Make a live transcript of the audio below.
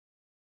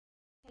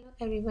Hello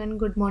everyone,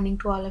 good morning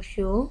to all of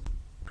you.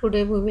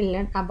 Today we will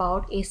learn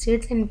about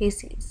acids and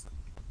bases.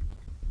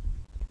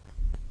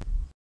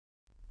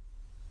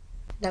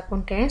 The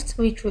contents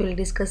which we will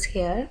discuss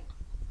here.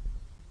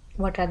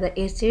 What are the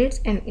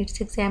acids and its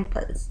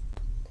examples?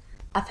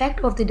 Effect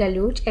of the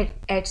dilute at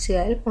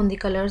HCl on the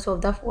colors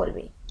of the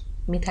following: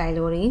 methyl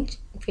orange,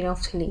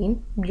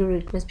 phenolphthalein, blue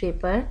litmus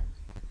paper,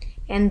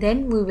 and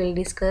then we will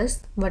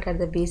discuss what are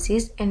the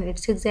bases and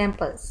its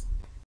examples.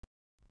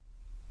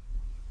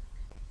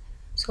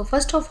 So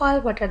first of all,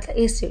 what are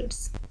the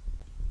acids?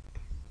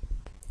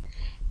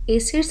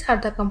 Acids are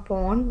the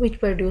compounds which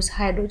produce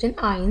hydrogen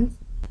ions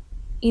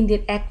in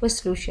their aqueous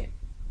solution.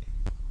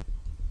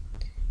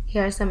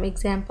 Here are some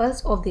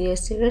examples of the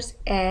acids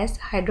as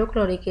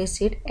hydrochloric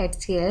acid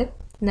HCl,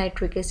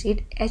 nitric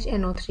acid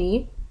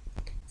HNO3,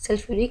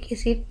 sulfuric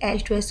acid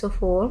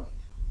H2SO4.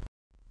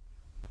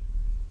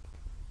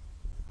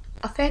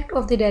 Effect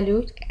of the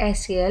dilute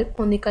HCl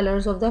on the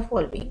colors of the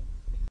following: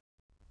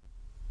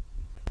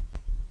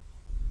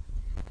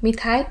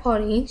 methyl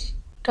orange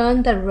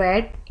turn the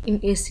red in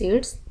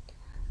acids,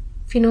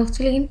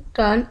 phenolphthalein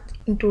turn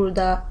into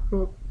the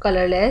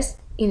colorless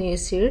in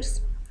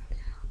acids,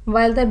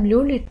 while the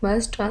blue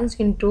litmus turns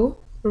into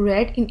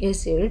red in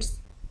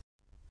acids.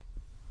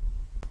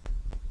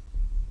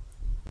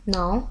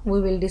 Now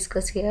we will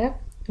discuss here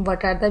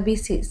what are the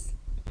bases.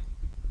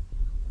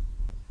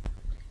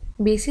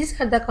 Bases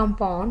are the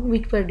compounds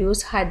which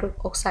produce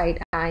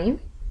hydroxide ion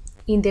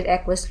in their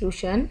aqueous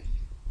solution.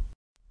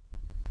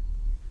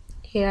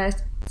 Here are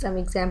some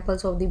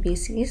examples of the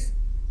bases: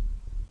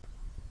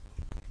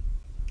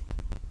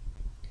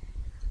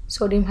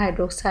 sodium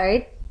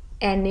hydroxide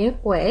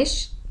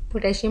NaOH,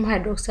 potassium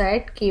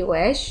hydroxide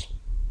KOH,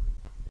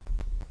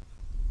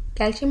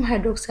 calcium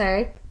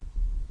hydroxide,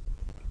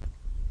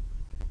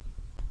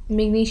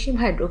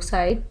 magnesium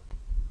hydroxide,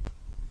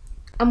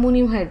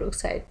 ammonium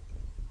hydroxide.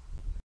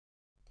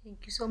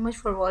 Thank you so much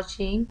for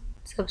watching.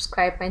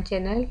 Subscribe my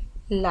channel,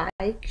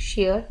 like,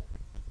 share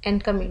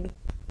and comment.